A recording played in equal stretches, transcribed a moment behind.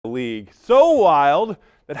league. So wild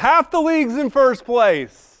that half the league's in first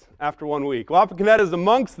place after 1 week. Wapak is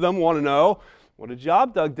amongst them, 1-0. What a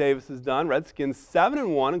job Doug Davis has done. Redskins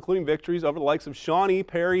 7-1, including victories over the likes of Shawnee,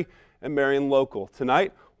 Perry, and Marion Local.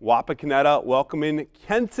 Tonight, Wapak welcoming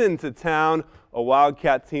Kenton to town, a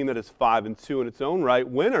Wildcat team that is 5-2 in its own right,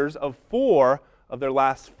 winners of 4 of their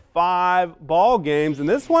last 5 ball games, and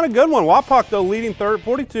this one a good one. Wapak, though, leading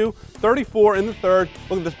 42-34 in the third.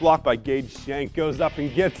 Look at this block by Gage Shank. Goes up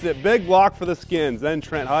and gets it. Big block for the Skins. Then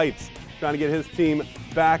Trent Heights trying to get his team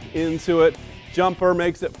back into it. Jumper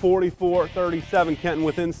makes it 44-37. Kenton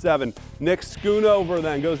within 7. Nick Schoonover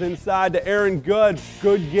then goes inside to Aaron Good.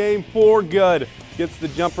 Good game for Good. Gets the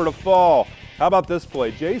jumper to fall. How about this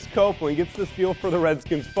play? Jace Copeland gets the steal for the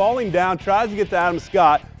Redskins. Falling down, tries to get to Adam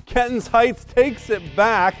Scott. Kenton's Heights takes it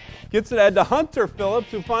back, gets it ahead to Hunter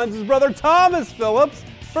Phillips, who finds his brother Thomas Phillips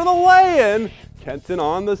for the lay-in. Kenton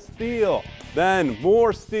on the steal. Then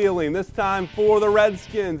more stealing, this time for the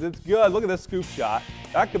Redskins. It's good. Look at this scoop shot.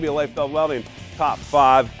 That could be a Layfeld Welding top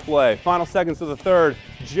 5 play. Final seconds of the third.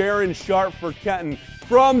 Jaron Sharp for Kenton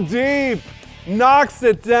from deep. Knocks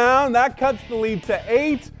it down. That cuts the lead to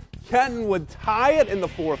 8. Kenton would tie it in the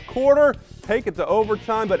fourth quarter, take it to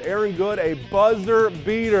overtime, but Aaron Good, a buzzer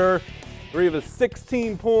beater. 3 of his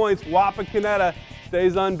 16 points. Wapak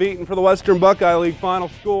stays unbeaten for the Western Buckeye League. Final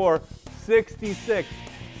score,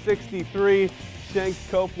 66-63. Shanks,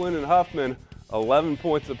 Copeland, and Huffman, 11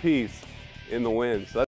 points apiece in the win. So